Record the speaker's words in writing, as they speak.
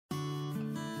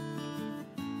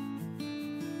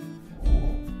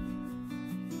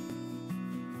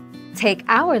Take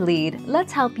our lead,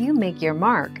 let's help you make your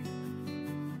mark.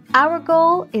 Our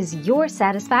goal is your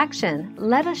satisfaction.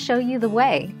 Let us show you the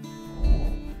way.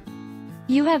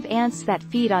 You have ants that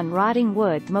feed on rotting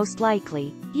wood, most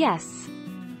likely, yes.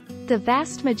 The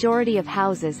vast majority of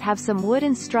houses have some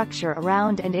wooden structure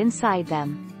around and inside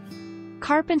them.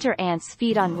 Carpenter ants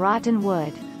feed on rotten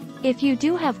wood. If you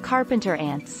do have carpenter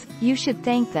ants, you should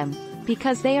thank them,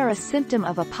 because they are a symptom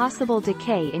of a possible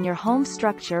decay in your home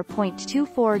structure.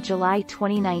 24 July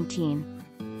 2019.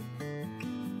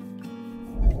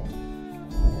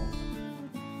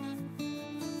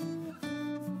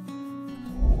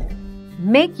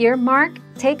 Make your mark,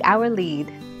 take our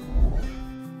lead.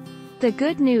 The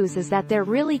good news is that they're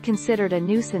really considered a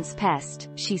nuisance pest,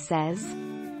 she says.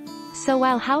 So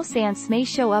while house ants may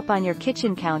show up on your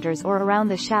kitchen counters or around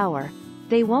the shower,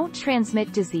 they won't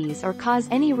transmit disease or cause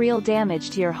any real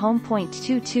damage to your home.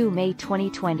 22 May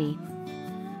 2020.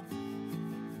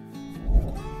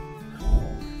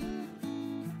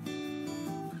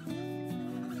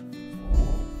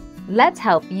 Let's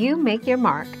help you make your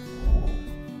mark.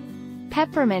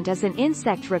 Peppermint is an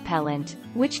insect repellent,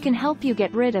 which can help you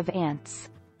get rid of ants.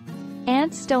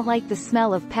 Ants don't like the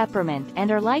smell of peppermint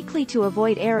and are likely to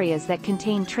avoid areas that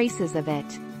contain traces of it.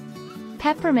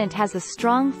 Peppermint has a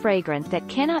strong fragrance that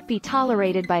cannot be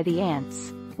tolerated by the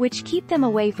ants, which keep them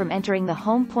away from entering the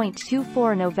home.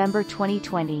 24 November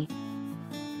 2020.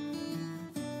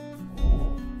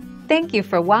 Thank you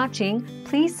for watching.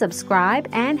 Please subscribe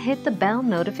and hit the bell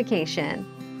notification.